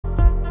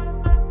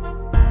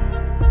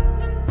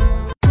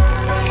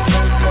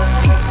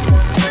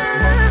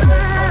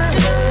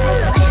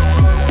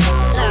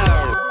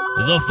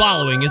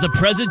following is a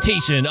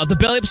presentation of the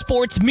Belly Up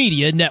Sports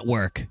Media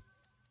Network.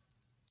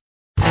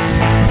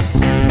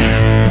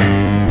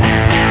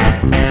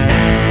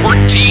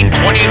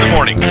 14:20 in the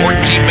morning, 14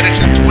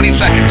 minutes and 20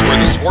 seconds worth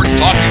of sports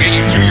talk to get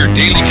you through your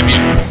daily commute.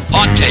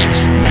 Hot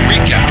takes,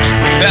 recaps,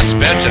 best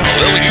bets, and a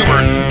little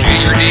humor to get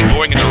your day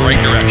going in the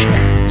right direction.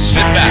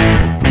 Sit back,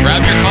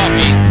 grab your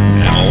coffee,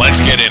 and let's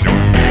get into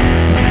it.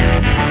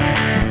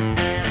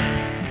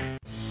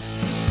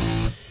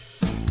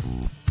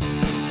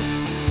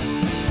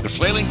 The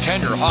Flailing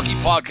Tender Hockey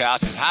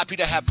Podcast is happy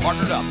to have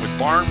partnered up with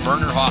Barn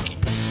Burner Hockey.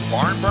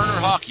 Barn Burner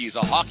Hockey is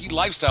a hockey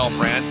lifestyle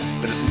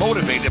brand that is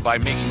motivated by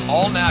making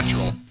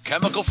all-natural,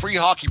 chemical-free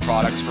hockey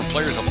products for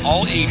players of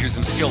all ages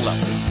and skill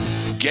levels.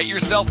 Get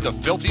yourself the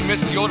Filthy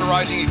Mist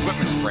deodorizing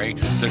equipment spray,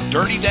 the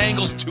Dirty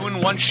Dangles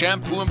 2-in-1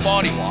 shampoo and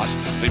body wash.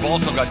 They've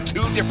also got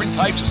 2 different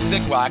types of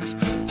stick wax,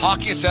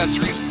 hockey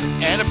accessories,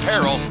 and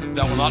apparel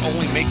that will not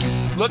only make you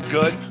look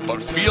good,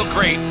 but feel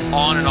great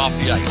on and off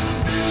the ice.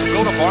 So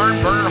go to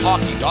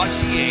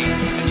barnburnerhockey.ca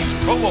and use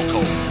promo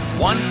code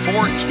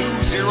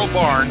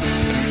 1420BARN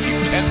and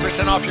receive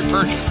 10% off your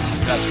purchase.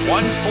 That's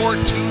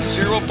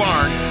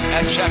 1420BARN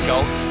at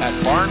checkout at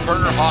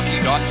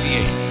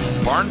barnburnerhockey.ca.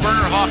 Barn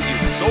Burner Hockey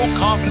is so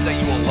confident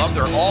that you will love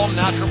their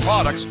all-natural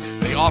products,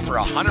 they offer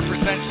a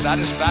 100%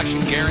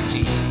 satisfaction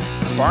guarantee.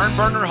 Barn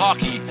Burner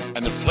Hockey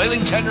and the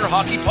Flailing Tender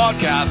Hockey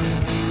Podcast,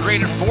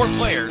 created for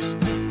players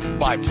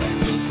by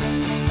players.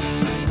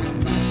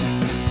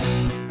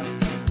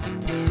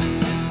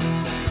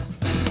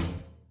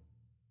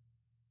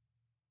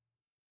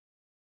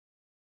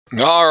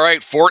 All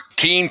right,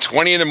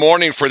 14:20 in the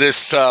morning for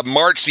this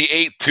March the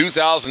 8th,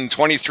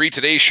 2023.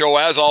 Today's show,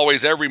 as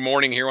always, every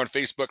morning here on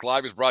Facebook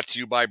Live is brought to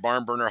you by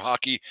Barn Burner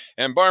Hockey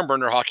and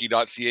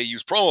barnburnerhockey.ca.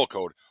 Use promo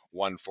code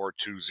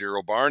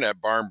 1420BARN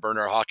at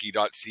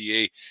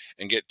barnburnerhockey.ca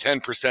and get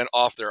 10%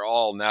 off their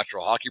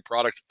all-natural hockey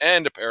products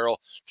and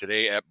apparel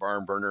today at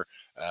Barn Burner.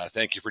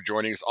 Thank you for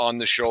joining us on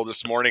the show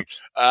this morning.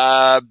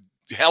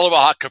 Hell of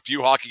a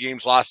few hockey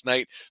games last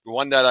night. The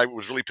one that I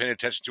was really paying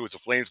attention to was the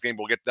Flames game.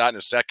 We'll get to that in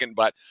a second.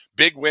 But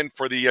big win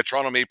for the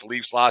Toronto Maple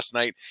Leafs last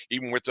night.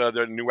 Even with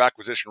the new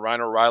acquisition,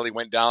 Ryan O'Reilly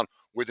went down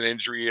with an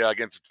injury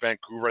against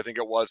Vancouver, I think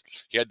it was.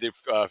 He had the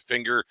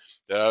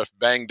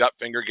banged up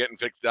finger, getting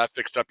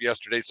fixed up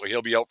yesterday. So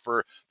he'll be out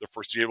for the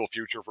foreseeable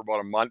future for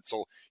about a month.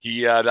 So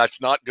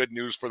that's not good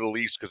news for the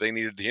Leafs because they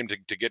needed him to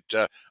get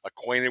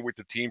acquainted with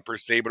the team per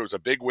se. But it was a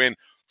big win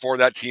for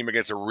that team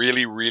against a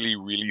really, really,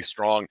 really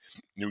strong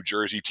New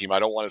Jersey team. I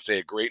don't want to say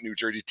a great New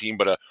Jersey team,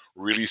 but a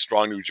really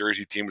strong New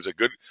Jersey team. It was a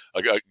good,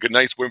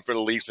 nice win for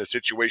the Leafs. A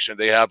situation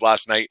they had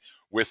last night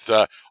with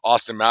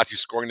Austin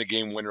Matthews scoring the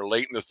game winner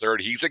late in the third.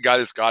 He's a guy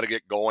that's got to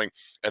get going.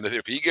 And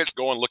if he gets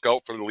going, look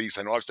out for the Leafs.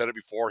 I know I've said it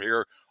before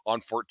here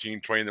on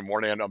 14:20 in the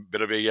morning. I'm a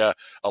bit of a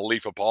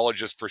Leaf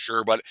apologist for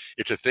sure, but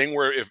it's a thing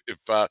where if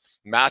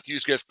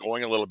Matthews gets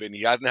going a little bit, and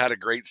he hasn't had a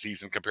great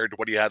season compared to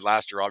what he had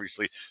last year,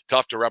 obviously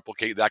tough to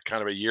replicate that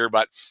kind of a year,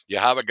 but you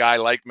have a guy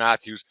like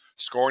Matthews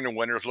scoring the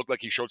winners. Looked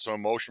like he showed some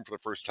emotion for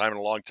the first time in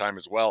a long time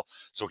as well.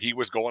 So he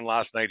was going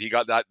last night. He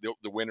got the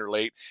winner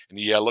late, and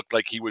he looked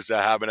like he was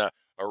having a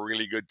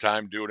really good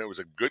time doing it. It was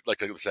a good,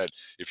 like I said,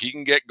 if he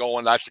can get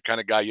going, that's the kind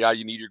of guy,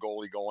 you need your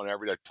goalie going. I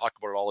talk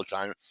about it all the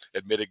time.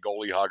 Admitted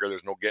goalie hugger.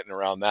 There's no getting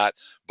around that.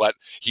 But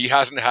he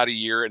hasn't had a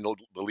year, and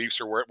the Leafs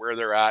are where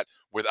they're at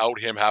without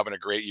him having a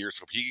great year.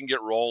 So if he can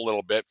get rolling a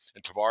little bit,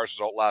 and Tavares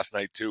was out last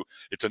night too,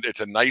 it's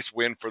a nice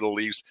win for the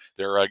Leafs.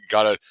 They're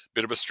got a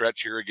bit of a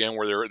stretch here again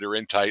where they're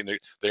in tight, and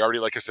they already,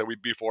 like I said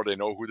before, they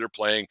know who they're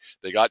playing.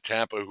 They got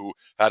Tampa, who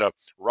had a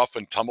rough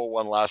and tumble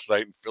one last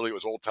night, and Philly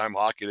was old time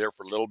hockey there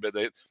for a little bit.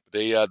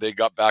 They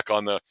got back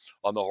on the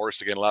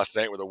horse again last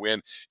night with a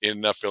win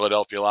in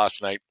Philadelphia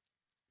last night.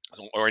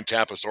 Or in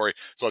Tampa, sorry.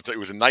 So it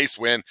was a nice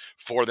win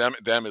for them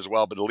as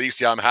well. But the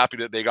Leafs, I'm happy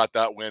that they got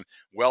that win.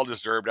 Well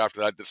deserved after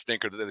that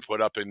stinker that they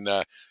put up in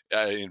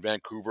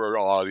Vancouver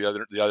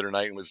the other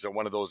night. It was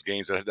one of those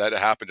games that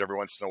happens every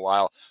once in a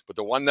while. But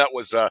the one that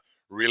was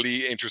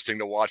really interesting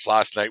to watch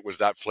last night was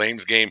that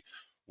Flames game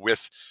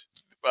with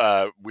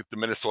the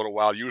Minnesota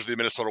Wild. Usually the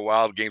Minnesota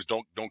Wild games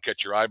don't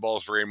catch your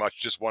eyeballs very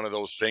much, just one of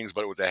those things,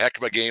 but it was a heck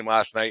of a game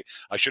last night.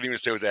 I shouldn't even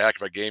say it was a heck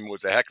of a game. It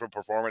was a heck of a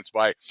performance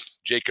by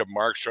Jacob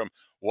Markstrom.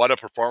 What a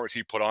performance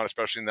he put on,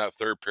 especially in that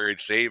third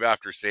period, save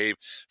after save.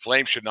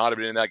 Flames should not have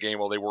been in that game.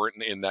 Well, they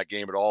weren't in that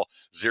game at all.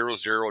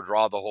 0-0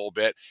 draw the whole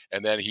bit.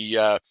 And then he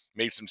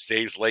made some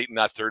saves late in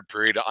that third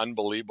period.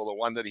 Unbelievable. The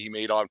one that he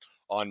made on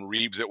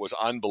Reeves, it was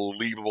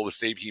unbelievable, the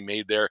save he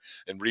made there.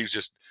 And Reeves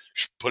just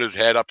put his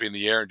head up in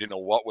the air and didn't know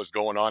what was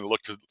going on.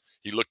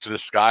 He looked to the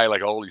sky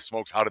like, holy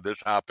smokes, how did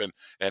this happen?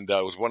 And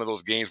it was one of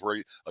those games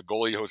where a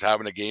goalie was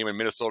having a game, and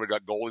Minnesota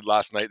got goalied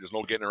last night. There's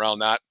no getting around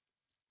that.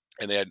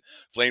 And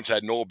Flames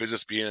had no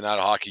business being in that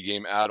hockey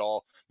game at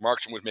all.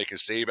 Markstrom was making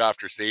save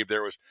after save.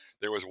 There was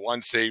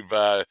one save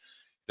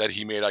that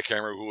he made. I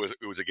can't remember who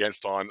it was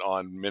against on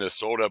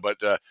Minnesota,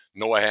 but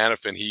Noah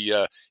Hannafin,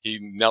 he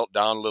knelt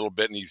down a little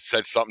bit and he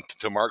said something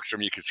to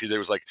Markstrom. You could see there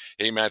was like,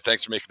 "Hey man,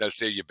 thanks for making that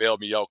save. You bailed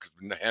me out,"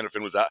 because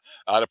Hannafin was out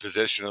of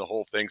position and the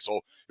whole thing.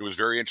 So it was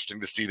very interesting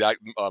to see that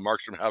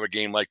Markstrom have a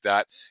game like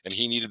that, and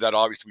he needed that.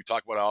 Obviously, we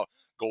talked about how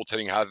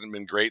goaltending hasn't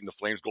been great, and the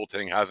Flames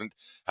goaltending hasn't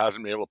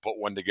been able to put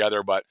one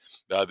together, but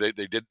they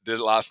did it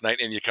last night,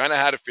 and you kind of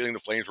had a feeling the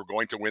Flames were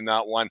going to win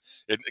that one.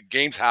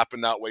 Games happen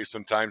that way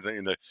sometimes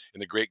in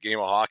the great game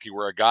of hockey,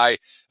 where a guy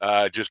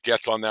just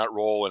gets on that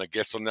roll and it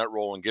gets on that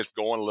roll and gets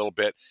going a little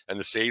bit, and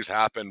the saves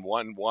happen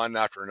one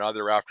after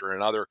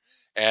another,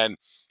 and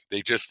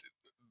they just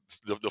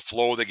the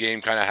flow of the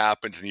game kind of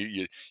happens, and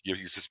you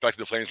suspect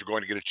the Flames were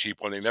going to get a cheap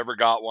one. They never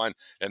got one,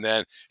 and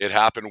then it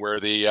happened where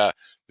they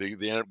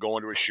end up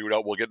going to a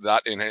shootout. We'll get to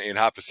that in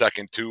half a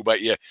second too. But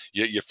you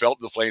felt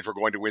the Flames were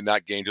going to win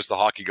that game. Just the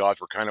hockey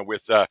gods were kind of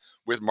with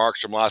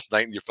Markstrom last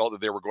night, and you felt that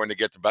they were going to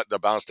get the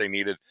bounce they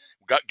needed.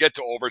 Get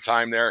to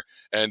overtime there,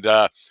 and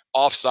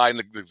offside.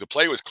 And the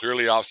play was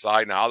clearly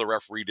offside. Now how the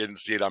referee didn't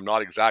see it, I'm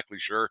not exactly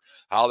sure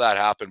how that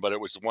happened, but it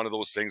was one of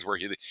those things where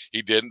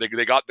he didn't.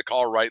 They got the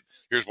call right.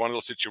 Here's one of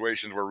those situations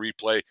where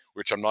replay,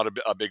 which I'm not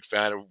a big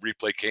fan of,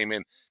 replay came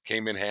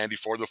in handy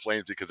for the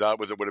Flames, because it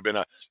would have been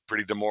a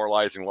pretty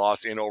demoralizing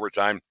loss in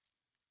overtime.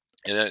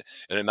 And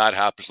then that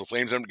happens. The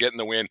Flames end up getting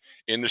the win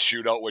in the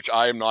shootout, which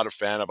I am not a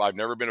fan of. I've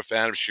never been a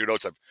fan of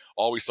shootouts. I've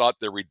always thought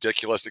they're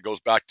ridiculous. It goes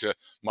back to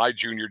my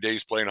junior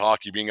days playing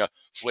hockey, being a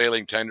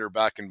flailing tender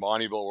back in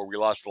Bonnyville, where we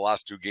lost the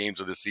last 2 games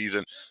of the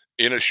season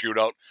in a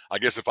shootout. I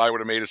guess if I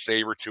would have made a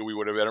save or two, we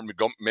would have ended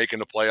up making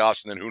the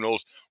playoffs, and then who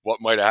knows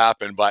what might have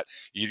happened. But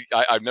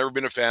I've never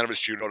been a fan of a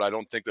shootout. I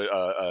don't think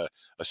that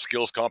a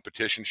skills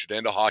competition should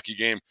end a hockey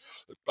game.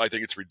 I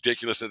think it's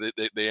ridiculous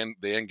that they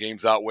end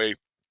games that way.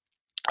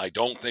 I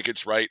don't think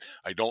it's right.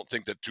 I don't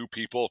think that two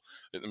people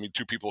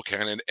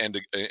can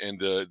end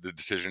the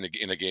decision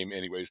in a game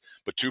anyways,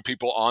 but 2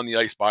 people on the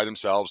ice by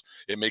themselves,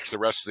 it makes the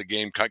rest of the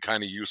game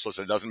kind of useless.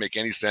 It doesn't make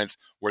any sense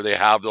where they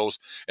have those,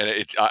 and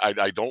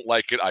I don't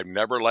like it. I've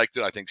never liked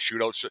it. I think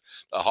shootouts,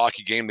 a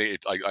hockey game,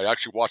 I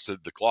actually watched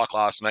the clock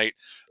last night.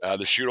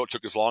 The shootout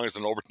took as long as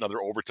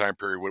another overtime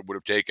period would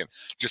have taken.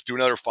 Just do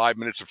another 5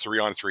 minutes of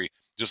 3-on-3.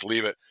 Just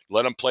leave it.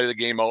 Let them play the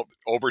game out.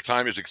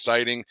 Overtime is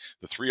exciting.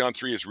 The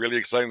 3-on-3 is really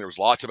exciting. There was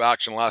lots of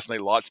action last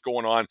night, lots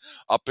going on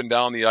up and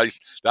down the ice.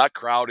 That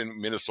crowd in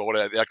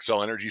Minnesota at the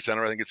XL Energy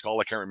Center, I think it's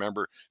called, I can't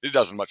remember. It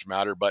doesn't much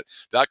matter, but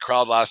that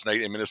crowd last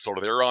night in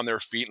Minnesota, they were on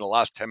their feet in the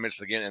last 10 minutes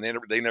of the game, and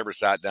they never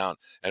sat down.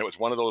 And it was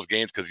one of those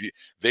games because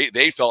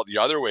they felt the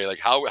other way, like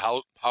how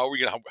are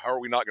we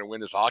not going to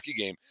win this hockey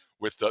game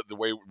with the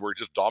way we're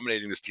just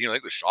dominating this team? I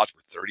think the shots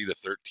were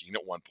 30-13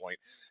 at one point,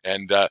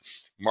 and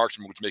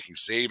Markstrom was making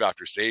save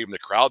after save, and the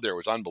crowd there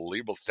was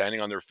unbelievable, standing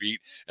on their feet,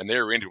 and they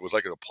were into it. Was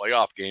like a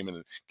playoff game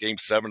in Game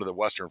 7 of the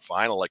Western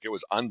Final. Like, it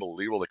was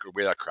unbelievable the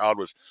way that crowd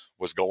was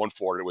going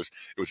for it. It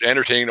was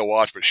entertaining to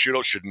watch, but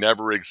shootouts should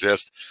never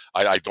exist.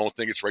 I don't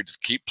think it's right.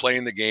 Just keep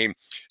playing the game.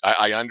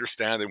 I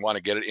understand they want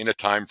to get it in a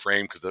time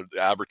frame because of the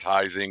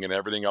advertising and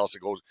everything else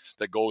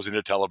that goes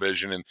into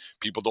television, and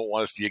people don't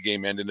want to see a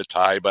game end in a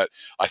tie. But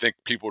I think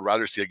people would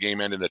rather see a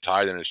game end in a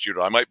tie than a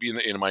shootout. I might be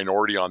in a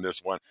minority on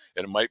this one,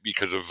 and it might be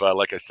because of,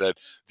 like I said,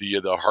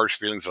 the harsh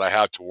feelings that I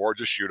have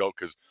towards a shootout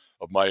because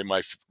of my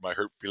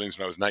hurt feelings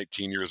when I was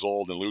 19 years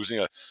old and losing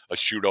a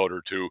shootout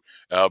or two.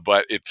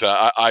 But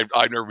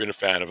I've never been a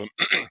fan of them.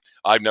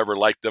 I've never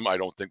liked them. I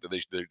don't think that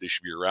they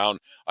should be around.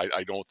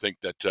 I don't think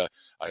that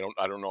I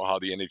don't know how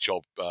the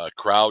NHL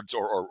crowds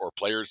or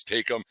players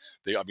take them.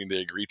 They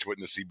agree to it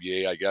in the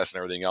CBA, I guess,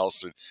 and everything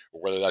else. Or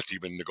whether that's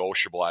even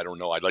negotiable, I don't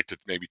know. I'd like to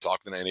maybe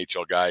talk to an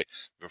NHL guy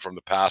from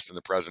the past and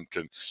the present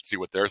and see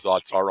what their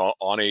thoughts are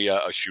on a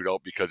shootout,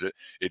 because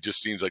it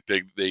just seems like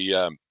they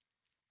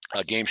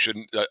a game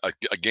shouldn't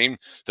a game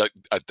that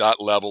at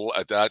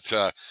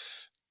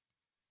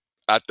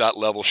that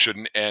level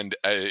shouldn't end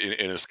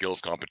in a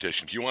skills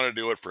competition. If you want to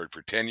do it for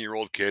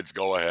 10-year-old kids,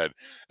 go ahead.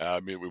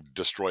 It would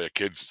destroy a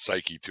kid's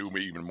psyche too,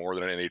 even more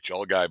than an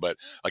NHL guy. But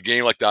a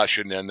game like that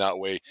shouldn't end that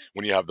way.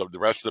 When you have the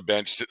rest of the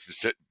bench,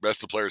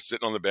 rest of the players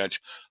sitting on the bench,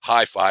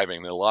 high fiving.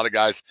 And a lot of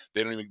guys,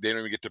 they don't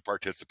even get to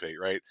participate.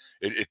 Right?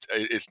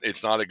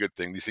 It's not a good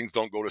thing. These things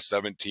don't go to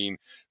 17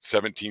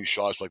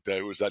 shots like that.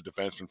 It was that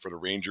defenseman for the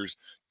Rangers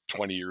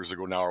 20 years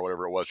ago now or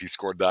whatever it was. He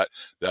scored that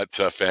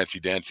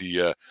fancy dancy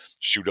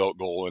shootout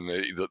goal and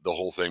the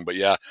whole thing. But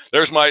yeah,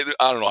 there's I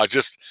don't know. I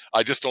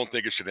just don't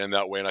think it should end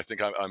that way. And I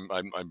think I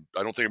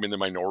don't think I'm in the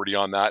minority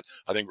on that.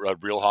 I think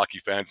real hockey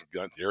fans,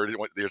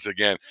 there's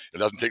again, it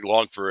doesn't take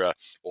long for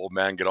old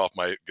man get off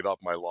my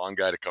lawn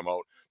guy to come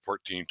out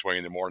 14-20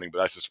 in the morning. But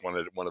that's just one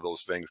of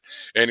those things.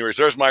 Anyways,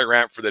 there's my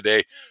rant for the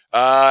day.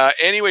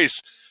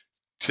 Anyways,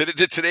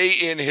 today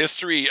in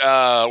history,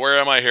 where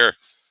am I here?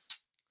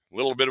 A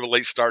little bit of a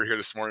late start here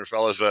this morning,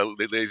 fellas.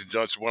 Ladies and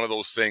gentlemen, it's one of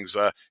those things.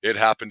 It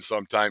happens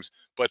sometimes.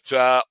 But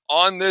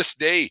on this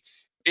day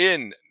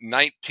in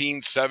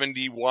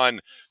 1971,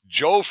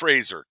 Joe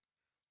Frazier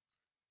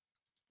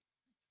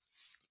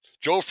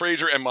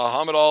and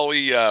Muhammad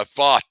Ali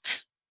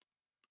fought.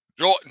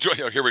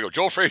 Here we go.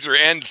 Joe Frazier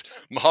ends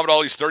Muhammad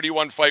Ali's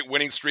 31-fight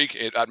winning streak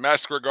at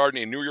Madison Square Garden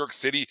in New York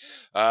City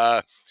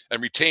and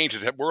retains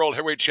his World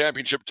Heavyweight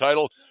Championship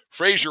title.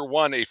 Frazier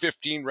won a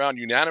 15-round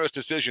unanimous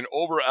decision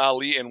over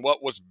Ali in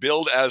what was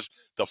billed as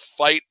the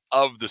fight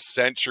of the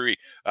century.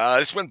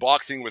 This when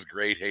boxing was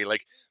great. Hey,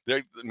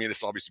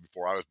 it's obviously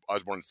before I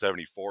was born in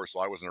 '74, so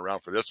I wasn't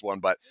around for this one,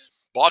 but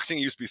boxing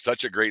used to be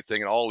such a great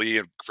thing, and Ali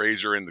and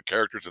Frazier and the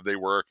characters that they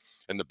were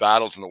and the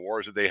battles and the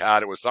wars that they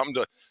had, it was something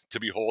to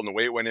behold. And the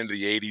way it went into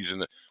the 80s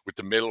and with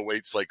the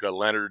middleweights like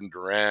Leonard and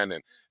Duran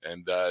and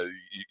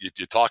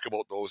you talk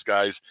about those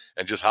guys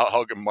and just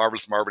how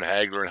marvelous Marvin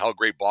Hagler and how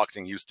great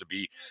boxing used to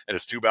be. And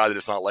it's too bad that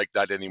it's not like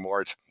that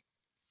anymore.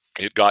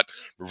 It got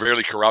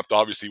really corrupt,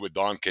 obviously, with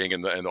Don King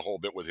and the whole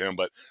bit with him.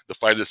 But the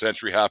fight of the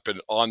century happened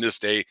on this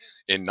day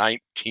in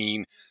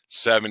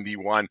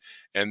 1971.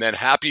 And then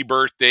happy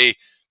birthday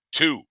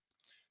to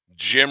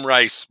Jim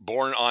Rice,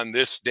 born on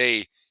this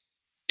day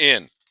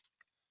in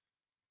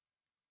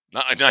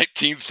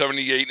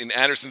 1978 in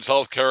Anderson,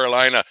 South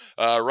Carolina.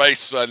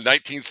 Rice,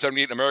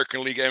 1978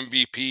 American League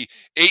MVP,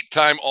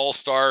 eight-time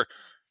All-Star.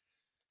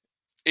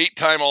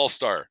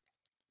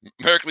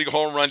 American League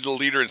home run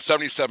leader in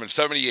 77,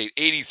 78,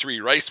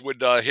 83. Rice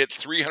would hit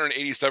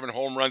 387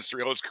 home runs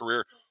throughout his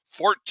career,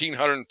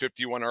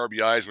 1,451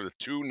 RBIs with a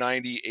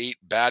 298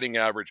 batting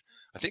average.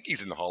 I think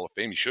he's in the Hall of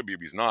Fame. He should be if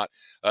he's not.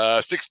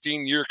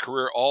 16-year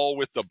career, all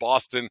with the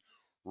Boston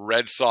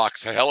Red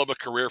Sox. A hell of a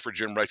career for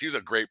Jim Rice. He's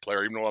a great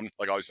player, even though I'm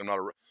not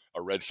a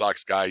Red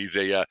Sox guy. He's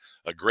a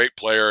great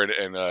player,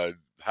 and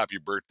happy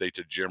birthday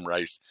to Jim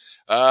Rice.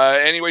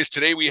 Anyways,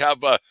 today we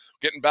have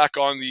getting back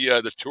on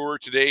the tour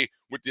today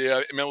with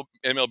the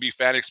MLB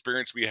fan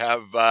experience. We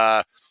have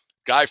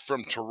guy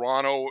from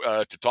Toronto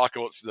to talk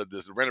about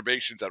the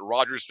renovations at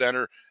Rogers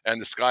Center and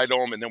the Sky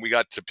Dome, and then we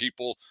got to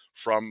people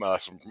from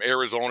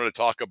Arizona to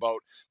talk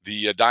about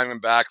the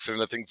Diamondbacks and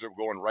the things that were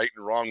going right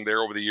and wrong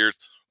there over the years.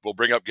 We'll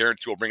bring up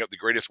the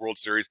greatest World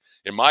Series,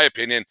 in my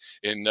opinion,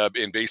 in my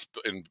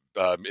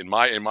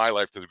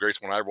life, the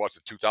greatest one I watched,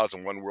 the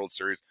 2001 World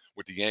Series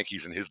with the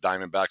Yankees and his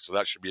Diamondbacks. So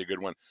that should be a good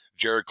one.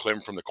 Jared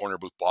Klim from the Corner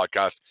Booth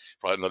podcast,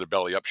 probably another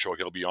Belly Up show.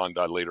 He'll be on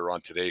later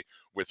on today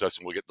with us,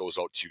 and we'll get those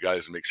out to you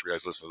guys and make sure you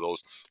guys listen to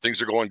those.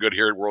 Things are going good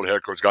here at World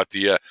Headquarters. Got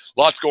the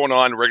lots going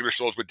on. Regular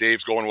shows with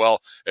Dave's going well.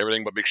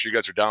 Everything, but make sure you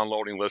guys are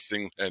downloading,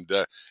 listening, and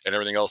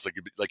everything else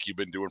like you've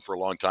been doing for a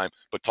long time.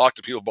 But talk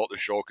to people about the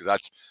show, because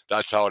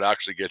that's how it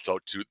actually gets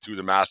out to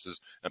the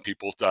masses and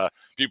people.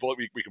 We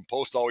can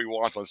post all we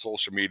want on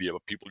social media,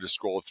 but people just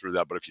scroll through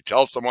that. But if you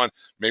tell someone,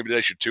 maybe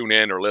they should tune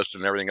in or listen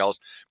and everything else,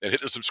 and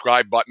hit the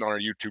subscribe button on our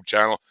YouTube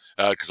channel,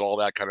 because all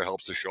that kind of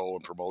helps the show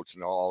and promotes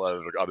and all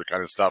that other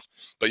kind of stuff.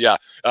 But yeah.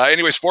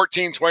 Anyways,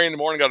 14:20 in the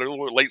morning, got a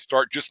little bit late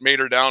start, just made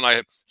her down.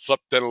 I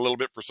slept in a little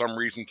bit for some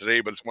reason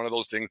today, but it's one of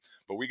those things.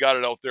 But we got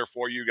it out there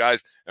for you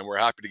guys, and we're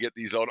happy to get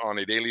these out on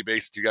a daily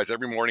basis to you guys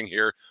every morning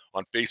here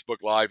on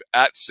Facebook Live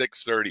at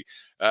 6:30.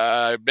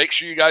 Make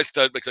sure you guys,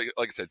 like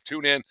I said,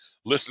 tune in,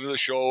 listen to the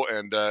show,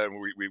 and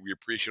we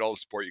appreciate all the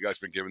support you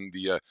guys have been giving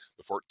the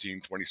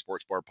 1420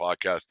 Sports Bar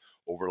podcast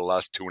over the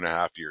last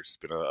 2.5 years. It's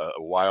been a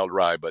wild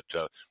ride, but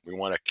we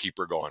want to keep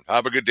her going.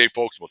 Have a good day,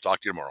 folks. We'll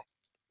talk to you tomorrow.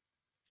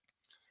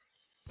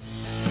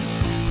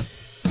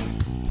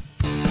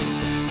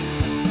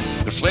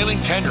 The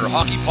Flailing Tender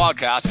Hockey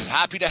Podcast is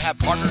happy to have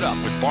partnered up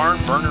with Barn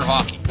Burner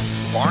Hockey.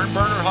 Barn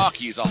Burner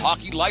Hockey is a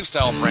hockey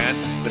lifestyle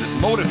brand that is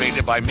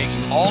motivated by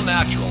making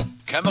all-natural,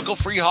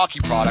 chemical-free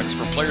hockey products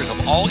for players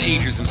of all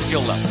ages and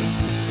skill levels.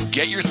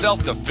 Get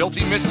yourself the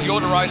Filthy Mist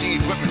deodorizing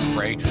equipment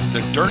spray,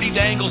 the Dirty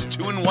Dangles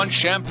 2-in-1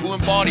 shampoo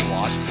and body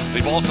wash.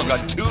 They've also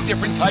got 2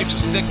 different types of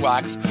stick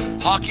wax,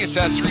 hockey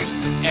accessories,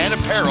 and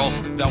apparel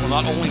that will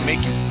not only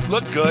make you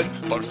look good,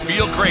 but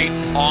feel great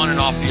on and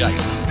off the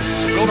ice.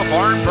 So go to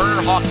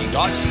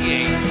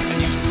barnburnerhockey.ca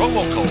and use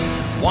promo code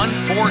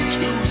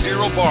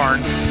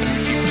 1420BARN and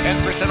receive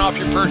 10% off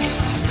your purchase.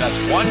 That's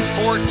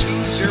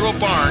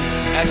 1420BARN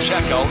at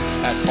checkout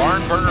at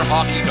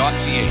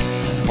barnburnerhockey.ca.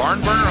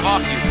 Barn Burner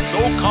Hockey is so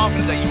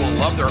confident that you will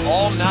love their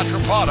all-natural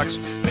products,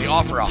 they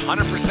offer a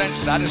 100%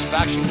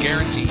 satisfaction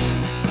guarantee.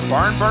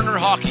 Barn Burner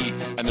Hockey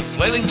and the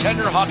Flailing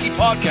Tender Hockey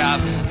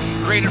Podcast,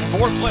 created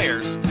for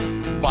players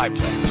by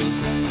players.